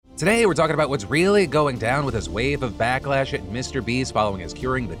Today, we're talking about what's really going down with this wave of backlash at Mr. Beast following his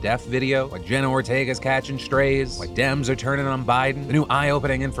Curing the Deaf video, why Jenna Ortega's catching strays, why Dems are turning on Biden, the new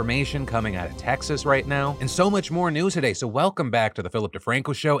eye-opening information coming out of Texas right now, and so much more news today. So welcome back to the Philip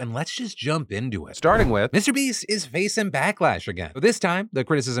DeFranco Show, and let's just jump into it. Starting with, Mr. Beast is facing backlash again. But this time, the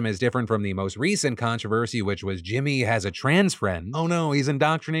criticism is different from the most recent controversy, which was Jimmy has a trans friend. Oh no, he's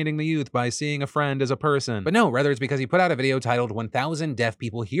indoctrinating the youth by seeing a friend as a person. But no, rather it's because he put out a video titled 1,000 Deaf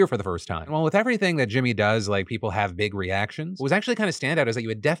People Here for the First Time. And while with everything that Jimmy does, like, people have big reactions, what was actually kind of standout is that you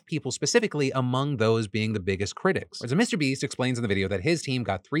had deaf people specifically among those being the biggest critics. So Mr. Beast explains in the video that his team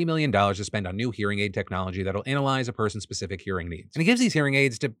got $3 million to spend on new hearing aid technology that'll analyze a person's specific hearing needs. And he gives these hearing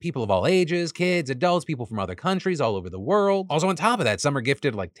aids to people of all ages, kids, adults, people from other countries all over the world. Also on top of that, some are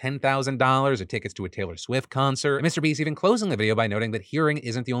gifted like $10,000 or tickets to a Taylor Swift concert. And Mr. Beast even closing the video by noting that hearing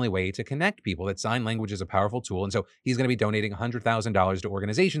isn't the only way to connect people, that sign language is a powerful tool, and so he's going to be donating $100,000 to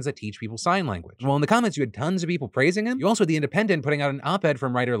organizations that teach people sign language. Well, in the comments, you had tons of people praising him. You also had The Independent putting out an op-ed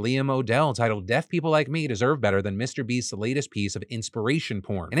from writer Liam O'Dell titled "Deaf People Like Me Deserve Better Than Mr. Beast's Latest Piece of Inspiration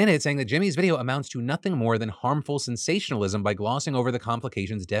Porn." And in it, saying that Jimmy's video amounts to nothing more than harmful sensationalism by glossing over the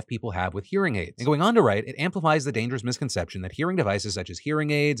complications deaf people have with hearing aids. And going on to write, it amplifies the dangerous misconception that hearing devices such as hearing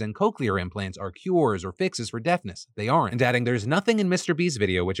aids and cochlear implants are cures or fixes for deafness. They aren't. And adding, there's nothing in Mr. Beast's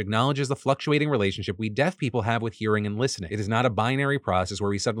video which acknowledges the fluctuating relationship we deaf people have with hearing and listening. It is not a binary process where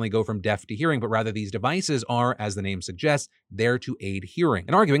we suddenly go from deaf to hearing, but rather these devices are, as the name suggests, there to aid hearing.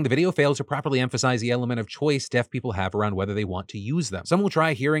 And arguing, the video fails to properly emphasize the element of choice deaf people have around whether they want to use them. Some will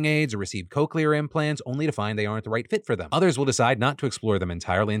try hearing aids or receive cochlear implants only to find they aren't the right fit for them. Others will decide not to explore them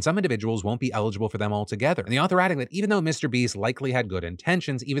entirely, and some individuals won't be eligible for them altogether. And the author adding that even though Mr. Beast likely had good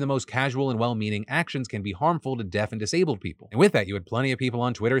intentions, even the most casual and well-meaning actions can be harmful to deaf and disabled people. And with that, you had plenty of people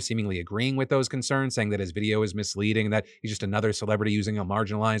on Twitter seemingly agreeing with those concerns, saying that his video is misleading and that he's just another celebrity using a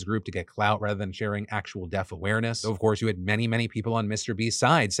marginalized group to get clout rather than sharing actual deaf awareness. So of course, you had many people on Mr. Beast's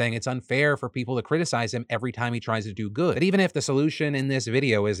side saying it's unfair for people to criticize him every time he tries to do good. But even if the solution in this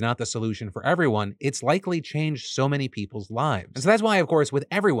video is not the solution for everyone, it's likely changed so many people's lives. And so that's why, of course, with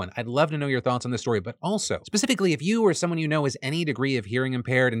everyone, I'd love to know your thoughts on this story, but also, specifically, if you or someone you know is any degree of hearing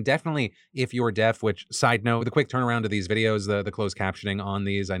impaired, and definitely if you're deaf, which, side note, with a quick turnaround to these videos, the closed captioning on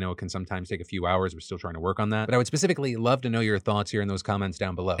these, I know it can sometimes take a few hours. We're still trying to work on that. But I would specifically love to know your thoughts here in those comments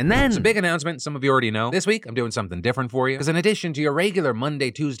down below. And then, it's a big announcement, some of you already know. This week, I'm doing something different for you, because in addition to your regular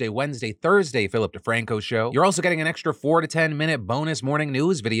Monday, Tuesday, Wednesday, Thursday Philip DeFranco show, you're also getting an extra 4 to 10 minute bonus morning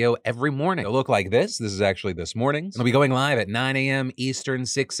news video every morning. It'll look like this. This is actually this morning's. It'll be going live at 9 a.m. Eastern,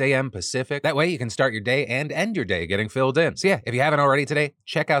 6 a.m. Pacific. That way you can start your day and end your day getting filled in. So yeah, if you haven't already today,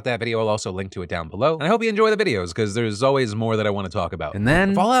 check out that video. I'll also link to it down below. And I hope you enjoy the videos, because there's always more that I want to talk about. And then,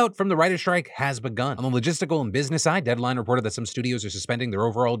 the fallout from the writer's strike has begun. On the logistical and business side, Deadline reported that some studios are suspending their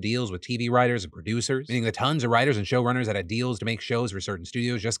overall deals with TV writers and producers, meaning that tons of writers and showrunners that had deals to make shows for certain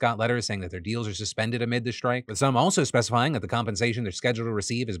studios just got letters saying that their deals are suspended amid the strike, with some also specifying that the compensation they're scheduled to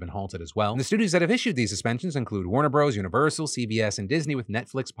receive has been halted as well. And the studios that have issued these suspensions include Warner Bros., Universal, CBS, and Disney, with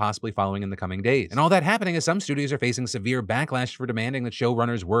Netflix possibly following in the coming days. And all that happening as some studios are facing severe backlash for demanding that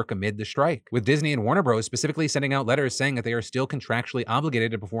showrunners work amid the strike, with Disney and Warner Bros. Specifically sending out letters saying that they are still contractually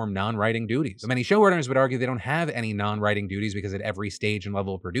obligated to perform non-writing duties. But many showrunners would argue they don't have any non-writing duties because at every stage and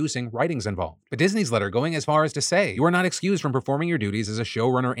level of producing, writing's involved. But Disney's letter going as far as to say, you are not excused from performing your duties as a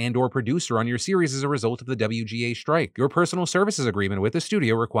showrunner and/or producer on your series as a result of the WGA strike. Your personal services agreement with the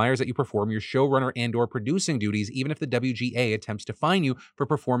studio requires that you perform your showrunner and/or producing duties even if the WGA attempts to fine you for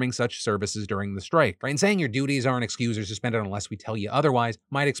performing such services during the strike. Right? And saying your duties aren't excused or suspended unless we tell you otherwise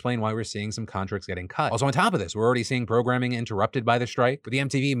might explain why we're seeing some contracts getting cut. Also on top of this, we're already seeing programming interrupted by the strike, with the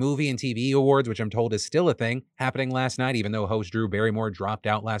MTV Movie and TV Awards, which I'm told is still a thing, happening last night, even though host Drew Barrymore dropped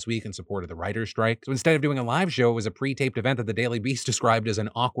out last week in support of the writer's strike. So instead of doing a live show, it was a pre-taped event that the Daily Beast described as an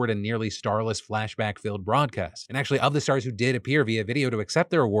awkward and nearly starless flashback-filled broadcast. And actually, of the stars who did appear via video to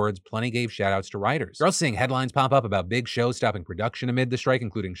accept their awards, plenty gave shout-outs to writers. You're also seeing headlines pop up about big shows stopping production amid the strike,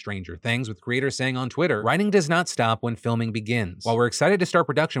 including Stranger Things, with creators saying on Twitter, "Writing does not stop when filming begins. While we're excited to start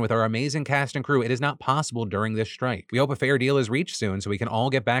production with our amazing cast and crew, it is not possible during this strike. We hope a fair deal is reached soon so we can all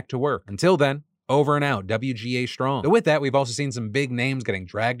get back to work. Until then, over and out, WGA strong." But with that, we've also seen some big names getting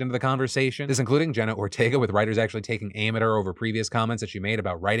dragged into the conversation. This including Jenna Ortega, with writers actually taking aim at her over previous comments that she made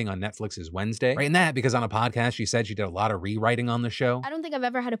about writing on Netflix's Wednesday. Right, and that because on a podcast, she said she did a lot of rewriting on the show. I don't think I've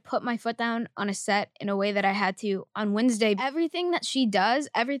ever had to put my foot down on a set in a way that I had to on Wednesday. Everything that she does,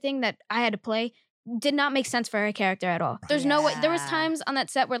 everything that I had to play, did not make sense for her character at all. There's no way. There was times on that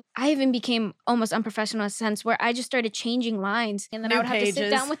set where I even became almost unprofessional in a sense where I just started changing lines, and then I would have to sit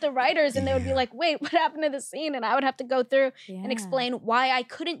down with the writers and they would be like, wait, what happened to the scene? And I would have to go through and explain why I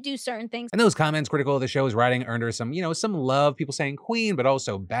couldn't do certain things. And those comments critical of the show's writing earned her some, some love, people saying queen, but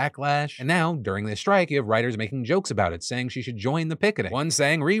also backlash. And now, during this strike, you have writers making jokes about it, saying she should join the picketing. One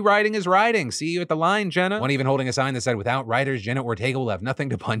saying, rewriting is writing. See you at the line, Jenna. One even holding a sign that said, without writers, Jenna Ortega will have nothing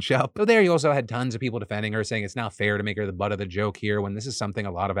to punch up. So there you also had tons of people defending her, saying it's not fair to make her the butt of the joke here when this is something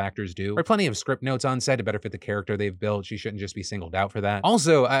a lot of actors do. There are plenty of script notes on set to better fit the character they've built. She shouldn't just be singled out for that.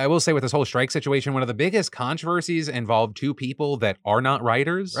 Also, I will say with this whole strike situation, one of the biggest controversies involved two people that are not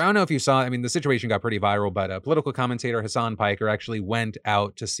writers. I don't know if you saw, the situation got pretty viral, but political commentator Hassan Piker actually went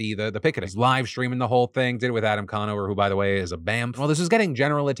out to see the picketing. He's live streaming the whole thing, did it with Adam Conover, who by the way is a BAMF. Well, this was getting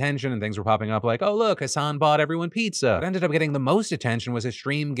general attention and things were popping up like, oh look, Hassan bought everyone pizza. What ended up getting the most attention was his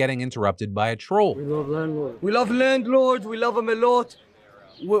stream getting interrupted by a troll. We love landlords. We love landlords. We love them a lot.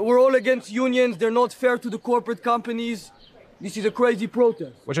 We're all against unions. They're not fair to the corporate companies. This is a crazy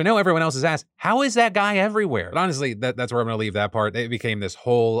protest. Which I know everyone else has asked, how is that guy everywhere? But honestly, that's where I'm gonna leave that part. It became this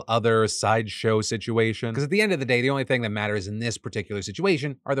whole other sideshow situation. Because at the end of the day, the only thing that matters in this particular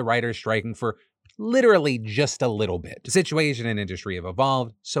situation are the writers striking for literally just a little bit. The situation and industry have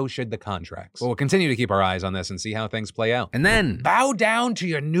evolved, so should the contracts. But we'll continue to keep our eyes on this and see how things play out. And then, bow down to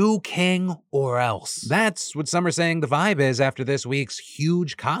your new king or else. That's what some are saying the vibe is after this week's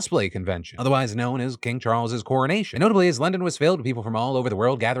huge cosplay convention, otherwise known as King Charles's coronation. And notably, as London was filled with people from all over the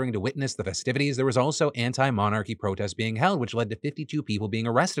world gathering to witness the festivities, there was also anti-monarchy protests being held, which led to 52 people being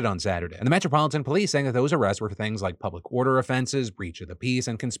arrested on Saturday. And the Metropolitan Police saying that those arrests were for things like public order offenses, breach of the peace,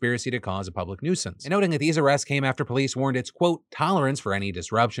 and conspiracy to cause a public nuisance. And noting that these arrests came after police warned its, quote, tolerance for any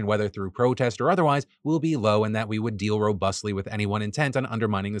disruption, whether through protest or otherwise, will be low and that we would deal robustly with anyone intent on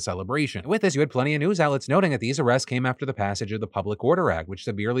undermining the celebration. And with this, you had plenty of news outlets noting that these arrests came after the passage of the Public Order Act, which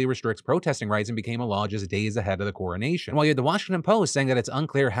severely restricts protesting rights and became a law just days ahead of the coronation. And while you had the Washington Post saying that it's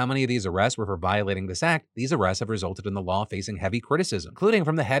unclear how many of these arrests were for violating this act, these arrests have resulted in the law facing heavy criticism, including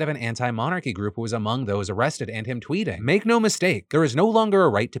from the head of an anti-monarchy group who was among those arrested and him tweeting, "Make no mistake, there is no longer a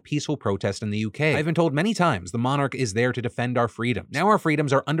right to peaceful protest in the UK. I've been told many times the monarch is there to defend our freedoms. Now our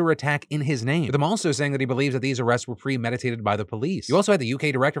freedoms are under attack in his name." With him also saying that he believes that these arrests were premeditated by the police. You also had the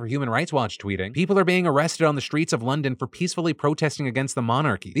UK Director for Human Rights Watch tweeting, "People are being arrested on the streets of London for peacefully protesting against the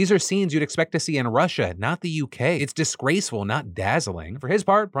monarchy. These are scenes you'd expect to see in Russia, not the UK. It's disgraceful, not dazzling." For his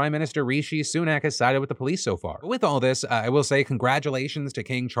part, Prime Minister Rishi Sunak has sided with the police so far. But with all this, I will say congratulations to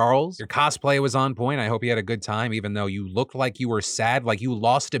King Charles. Your cosplay was on point. I hope you had a good time, even though you looked like you were sad, like you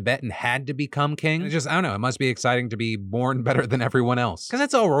lost a bet and had to become king. And I don't know, it must be exciting to be born better than everyone else. Because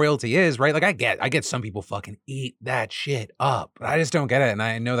that's all royalty is, right? Like I get some people fucking eat that shit up, but I just don't get it. And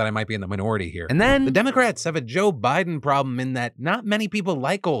I know that I might be in the minority here. And then the Democrats have a Joe Biden problem in that not many people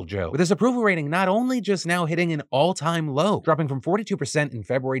like old Joe, with his approval rating not only just now hitting an all-time low, dropping from 42% in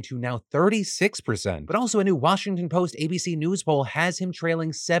February to now 36%, but also a new Washington Post ABC News poll has him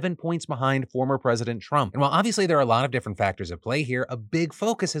trailing 7 points behind former President Trump. And while obviously there are a lot of different factors at play here, a big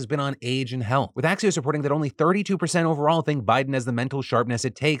focus has been on age and health, with Axios reporting that only 32% overall think Biden has the mental sharpness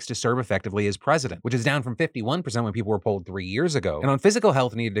it takes to serve effectively as president, which is down from 51% when people were polled 3 years ago. And on physical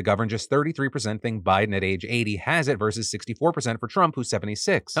health needed to govern, just 33% think Biden at age 80 has it versus 64% for Trump, who's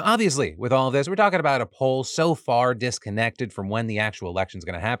 76. Now, obviously, with all this, we're talking about a poll so far disconnected from when the actual election's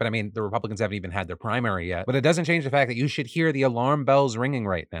going to happen. I mean, the Republicans haven't even had their primary yet, but it doesn't change the fact that you should hear the alarm bells ringing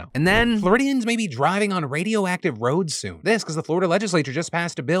right now. And then Floridians may be driving on radioactive roads soon. This because the Florida legislature just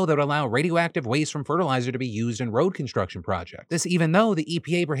passed a bill that would allow radioactive waste from fertilizer to be used in road construction projects. This even though the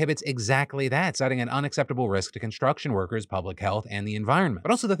EPA prohibits exactly that, citing an unacceptable risk to construction workers, public health, and the environment.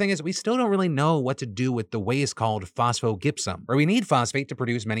 But also the thing is, we still don't really know what to do with the waste called phosphogypsum, where we need phosphate to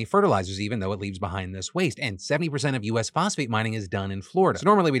produce many fertilizers even though it leaves behind this waste, and 70% of US phosphate mining is done in Florida. So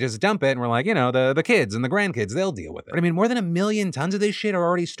normally we just dump it and we're like, the kids and the grandkids, they'll deal with it. But I mean, more than 1 million tons of this shit are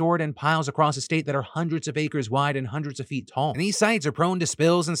already stored in piles across a state that are hundreds of acres wide and hundreds of feet tall. And these sites are prone to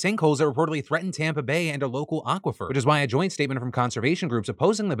spills and sinkholes that reportedly threaten Tampa Bay and a local aquifer, which is why a joint statement from conservation groups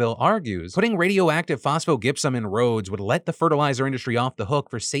opposing the bill argues putting radioactive phosphogypsum in roads would let the fertilizer industry off the hook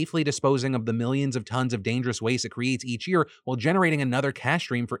for safely disposing of the millions of tons of dangerous waste it creates each year while generating another cash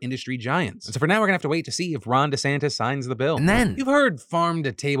stream for industry giants. And so for now, we're gonna have to wait to see if Ron DeSantis signs the bill. And then, you've heard farm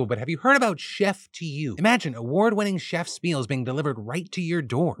to table, but have you heard about chef to you? Imagine award-winning chef's meals being delivered right to your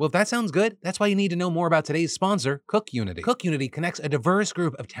door. Well, if that sounds good, that's why you need to know more about today's sponsor, Cook Unity. Cook Unity connects a diverse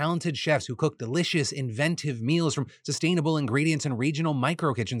group of talented chefs chefs who cook delicious, inventive meals from sustainable ingredients in regional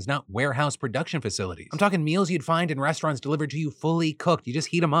micro kitchens, not warehouse production facilities. I'm talking meals you'd find in restaurants delivered to you fully cooked. You just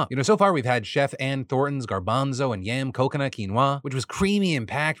heat them up. So far we've had Chef Ann Thornton's garbanzo and yam coconut quinoa, which was creamy and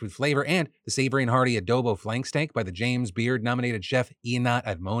packed with flavor, and the savory and hearty adobo flank steak by the James Beard-nominated chef Ianat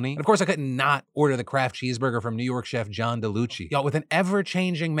Admoni. And of course, I couldn't not order the Kraft cheeseburger from New York chef John DeLucci. Y'all, with an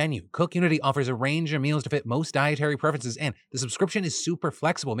ever-changing menu, Cook Unity offers a range of meals to fit most dietary preferences, and the subscription is super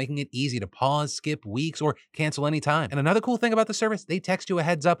flexible, making it easy to pause, skip weeks, or cancel anytime. And another cool thing about the service, they text you a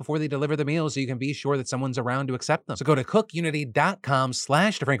heads up before they deliver the meals so you can be sure that someone's around to accept them. So go to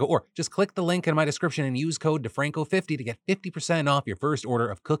cookunity.com/DeFranco, or just click the link in my description and use code DeFranco50 to get 50% off your first order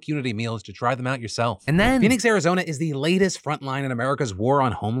of Cook Unity meals to try them out yourself. And then Phoenix, Arizona is the latest front line in America's war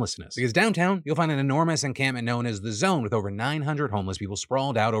on homelessness. Because downtown, you'll find an enormous encampment known as The Zone with over 900 homeless people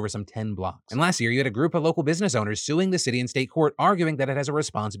sprawled out over some 10 blocks. And last year, you had a group of local business owners suing the city in state court, arguing that it has a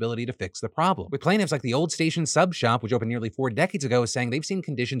responsibility to fix the problem. With plaintiffs like the Old Station Sub Shop, which opened nearly 4 decades ago, saying they've seen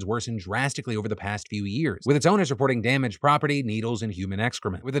conditions worsen drastically over the past few years, with its owners reporting damaged property, needles, and human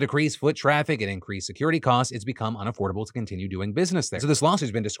excrement. With the decreased foot traffic and increased security costs, it's become unaffordable to continue doing business there. So this lawsuit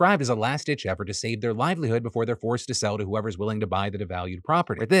has been described as a last-ditch effort to save their livelihood before they're forced to sell to whoever's willing to buy the devalued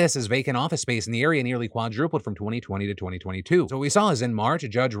property. With this, as vacant office space in the area nearly quadrupled from 2020 to 2022. So what we saw is in March, a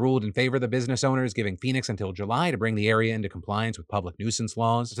judge ruled in favor of the business owners, giving Phoenix until July to bring the area into compliance with public nuisance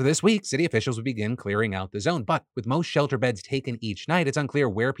laws. So this week, city officials would begin clearing out the zone. But with most shelter beds taken each night, it's unclear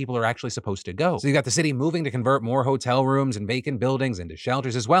where people are actually supposed to go. So you got the city moving to convert more hotel rooms and vacant buildings into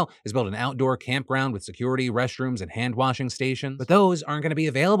shelters, as well as build an outdoor campground with security, restrooms, and hand washing stations. But those aren't going to be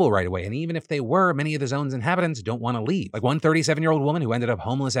available right away. And even if they were, many of the zone's inhabitants don't want to leave. Like one 37-year-old woman who ended up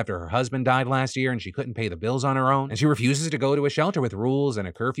homeless after her husband died last year and she couldn't pay the bills on her own. And she refuses to go to a shelter with rules and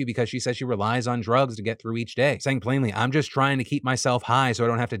a curfew because she says she relies on drugs to get through each day. Saying plainly, I'm just trying to keep myself high so I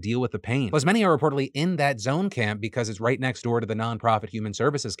don't have to deal with the pain. Plus, many are reportedly in that zone camp because it's right next door to the nonprofit Human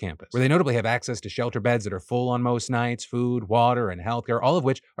Services campus, where they notably have access to shelter beds that are full on most nights, food, water, and healthcare, all of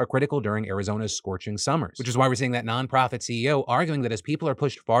which are critical during Arizona's scorching summers. Which is why we're seeing that nonprofit CEO arguing that as people are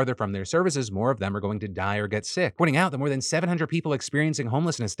pushed farther from their services, more of them are going to die or get sick, pointing out that more than 700 people experiencing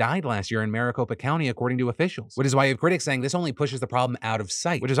homelessness died last year in Maricopa County, according to officials. Which is why you have critics saying this only pushes the problem out of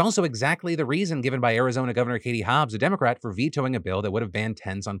sight, which is also exactly the reason given by Arizona Governor Katie Hobbs, a Democrat, for vetoing a bill that would have banned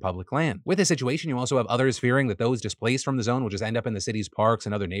tents on public land. With this situation, you also have others fearing that those displaced from the zone will just end up in the city's parks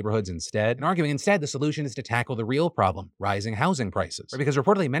and other neighborhoods instead, and arguing instead the solution is to tackle the real problem, rising housing prices. Right? Because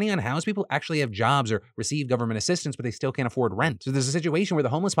reportedly many unhoused people actually have jobs or receive government assistance, but they still can't afford rent. So there's a situation where the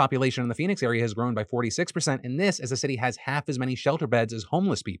homeless population in the Phoenix area has grown by 46%, and this as the city has half as many shelter beds as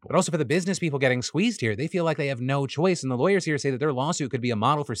homeless people. But also for the business people getting squeezed here, they feel like they have no choice, and the lawyers here say that their lawsuit could be a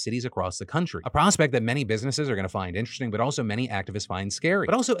model for cities across the country. A prospect that many businesses are going to find interesting, but also many activists find scary.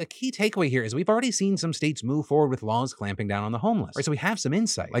 But also a key takeaway here is we've already seen some states move forward with laws clamping down on the homeless. Right, so we have some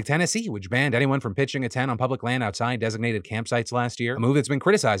insight. Like Tennessee, which banned anyone from pitching a tent on public land outside designated campsites last year, a move that's been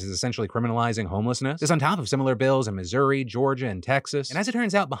criticized as essentially criminalizing homelessness. This on top of similar bills in Missouri, Georgia, and Texas. And as it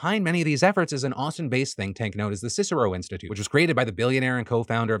turns out, behind many of these efforts is an Austin-based think tank known as the Cicero Institute, which was created by the billionaire and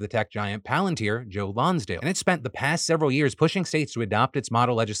co-founder of the tech giant Palantir, Joe Lonsdale. And it spent the past several years pushing states to adopt its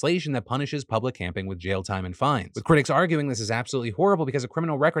model legislation that punishes public camping with jail time and fines, with critics arguing this is absolutely horrible because a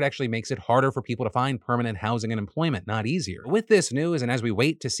criminal record actually makes it harder for people to find permanent housing and employment, not easier. With this news, and as we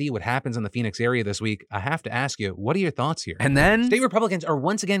wait to see what happens in the Phoenix area this week, I have to ask you, what are your thoughts here? And then, state Republicans are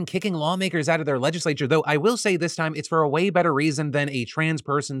once again kicking lawmakers out of their legislature, though I will say this time it's for a way better reason than a trans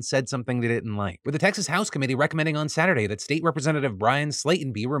person said something they didn't like. With the Texas House Committee recommending on Saturday that State Representative Brian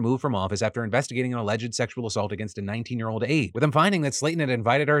Slayton be removed from office after investigating an alleged sexual assault against a 19-year-old aide, with them finding that Slayton had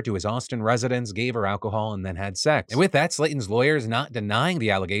invited her to his Austin residence, gave her alcohol, and then had sex. And with that, Slayton's lawyers not denying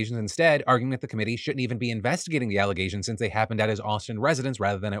the allegations, instead arguing that the committee shouldn't even be investigating the allegations since they happened at his Austin residence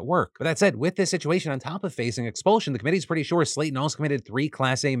rather than at work. But that said, with this situation on top of facing expulsion, the committee's pretty sure Slayton also committed 3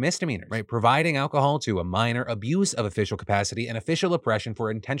 Class A misdemeanors, right? Providing alcohol to a minor, abuse of official capacity, and official oppression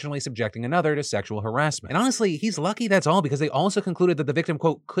for intentionally subjecting another to sexual harassment. And honestly, he's lucky that's all, because they also concluded that the victim,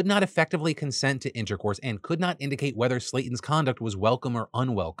 quote, could not effectively consent to intercourse and could not indicate whether Slayton's conduct was welcome or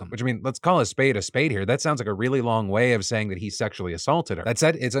unwelcome. Which, I mean, let's call a spade here. That sounds like a really long way of saying that he sexually assaulted her. That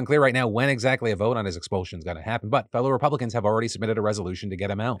said, it's unclear right now when exactly a vote on his expulsion is going to happen, but fellow Republicans have already submitted a resolution to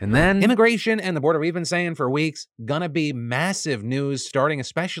get him out. And then immigration and the border, we've been saying for weeks, gonna be massive news starting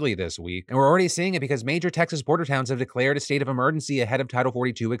especially this week. And we're already seeing it because major Texas border towns have declared a state of emergency ahead of Title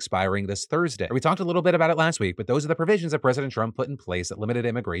 42 expiring this Thursday. We talked a little bit about it last week, but those are the provisions that President Trump put in place that limited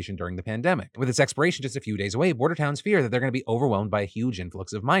immigration during the pandemic. And with its expiration just a few days away, border towns fear that they're going to be overwhelmed by a huge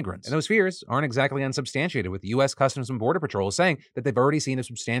influx of migrants. And those fears aren't exactly unsubstantiated, with the U.S. Customs and Border Patrol saying that they've already seen a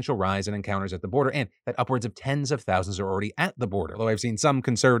substantial rise in encounters at the border and that upwards of tens of thousands are already at the border, although I've seen some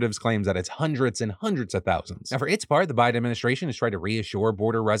conservatives claim that it's hundreds and hundreds of thousands. Now, for its part, the Biden administration has tried to reassure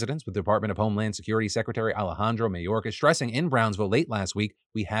border residents, with the Department of Homeland Security Secretary Alejandro Mayorkas stressing in Brownsville late last week,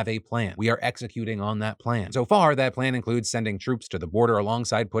 "We have a plan. We are executing on that plan." So far, that plan includes sending troops to the border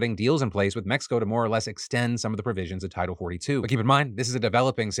alongside putting deals in place with Mexico to more or less extend some of the provisions of Title 42. But keep in mind, this is a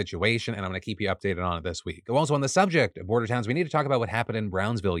developing situation, and I'm going to keep you updated on it this week. Also, on the subject of border towns, we need to talk about what happened in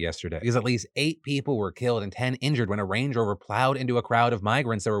Brownsville yesterday, because at least 8 people were killed and 10 injured when a Range Rover plowed into a crowd of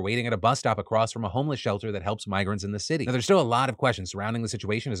migrants that were waiting at a bus stop across from a homeless shelter that helps migrants in the city. Now, there's still a lot of questions surrounding the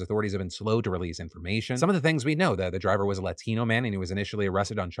situation, as authorities have been slow to release information. Some of the things we know: that the driver was a Latino man and he was initially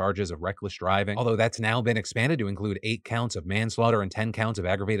arrested on charges of reckless driving, although that's now been expanded to include 8 counts of manslaughter and 10 counts of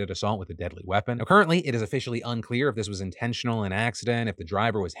aggravated assault with a deadly weapon. Now, currently, it is officially unclear if this was intentional, an accident, if the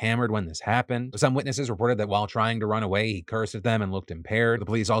driver was hammered when this happened. Some witnesses reported that while trying to run away, he cursed at them and looked impaired. The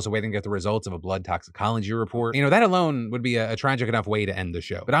police also waiting to get the results of a blood toxicology report. That alone would be a tragic enough way to end the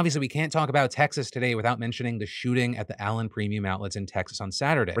show. But obviously, we can't talk about Texas today without mentioning the shooting at the Allen Premium Outlets in Texas on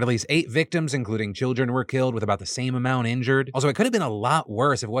Saturday, where at least 8 victims, including children, were killed, with about the same amount injured. Also, it could have been a lot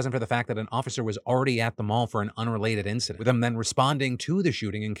worse if it wasn't for the fact that an officer was already at the mall for an unrelated incident, with them then responding to the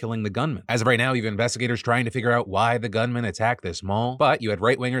shooting and killing the gunman. As of right now, you have investigators trying to figure out why the gunman attacked this mall, but you had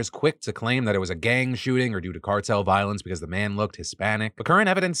right-wingers quick to claim that it was a gang shooting or due to cartel violence because the man looked Hispanic. But current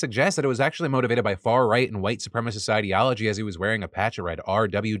evidence suggests that it was actually motivated by far-right and white supremacist ideology, as he was wearing a patch that read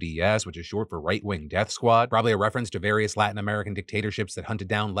RWDS, which is short for Right-Wing Death Squad, probably a reference to various Latin American dictatorships that hunted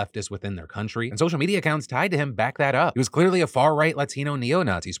down leftists within their country. And social media accounts tied to him back that up. He was clearly a far-right Latino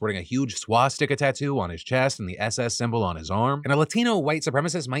neo-Nazi, sporting a huge swastika tattoo on his chest and the SS symbol on his arm. And a Latino white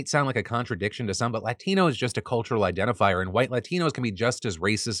supremacist might sound like a contradiction to some, but Latino is just a cultural identifier, and white Latinos can be just as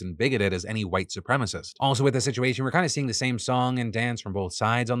racist and bigoted as any white supremacist. Also, with the situation, we're kind of seeing the same song and dance from both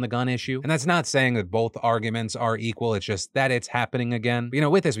sides on the gun issue. And that's not saying that both arguments are equal, it's just that it's happening again. But,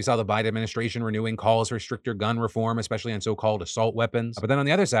 with this, we saw the Biden administration renewing calls for stricter gun reform, especially on so-called assault weapons. But then on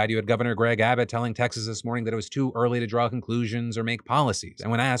the other side, you had Governor Greg Abbott telling Texas this morning that it was too early to draw conclusions or make policies.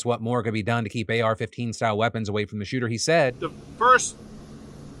 And when asked what more could be done to keep AR-15 style weapons away from the shooter, he said, "The first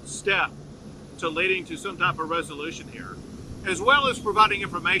step to leading to some type of resolution here, as well as providing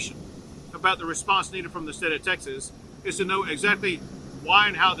information about the response needed from the state of Texas, is to know exactly why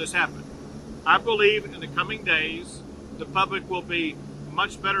and how this happened. I believe in the coming days, the public will be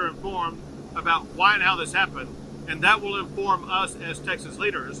much better informed about why and how this happened, and that will inform us as Texas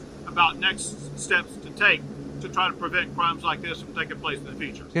leaders about next steps to take to try to prevent crimes like this from taking place in the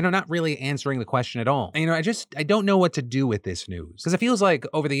future." Not really answering the question at all. I don't know what to do with this news, because it feels like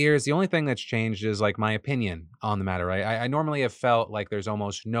over the years, the only thing that's changed is like my opinion on the matter. I normally have felt like there's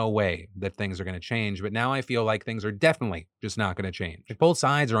almost no way that things are going to change, but now I feel like things are definitely just not going to change. Like, both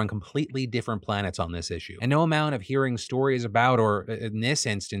sides are on completely different planets on this issue, and no amount of hearing stories about, or in this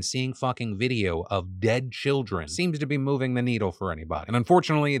instance, seeing fucking video of dead children seems to be moving the needle for anybody. And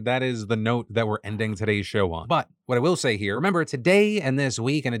unfortunately, that is the note that we're ending today's show on. But what I will say here, remember, today and this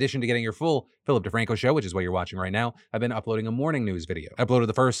week, in addition to getting your full Philip DeFranco show, which is what you're watching right now, I've been uploading a morning news video. I uploaded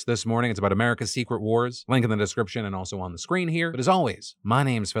the first this morning. It's about America's Secret Wars. Link in the description and also on the screen here. But as always, my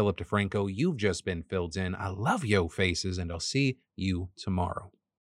name's Philip DeFranco. You've just been filled in. I love yo faces, and I'll see you tomorrow.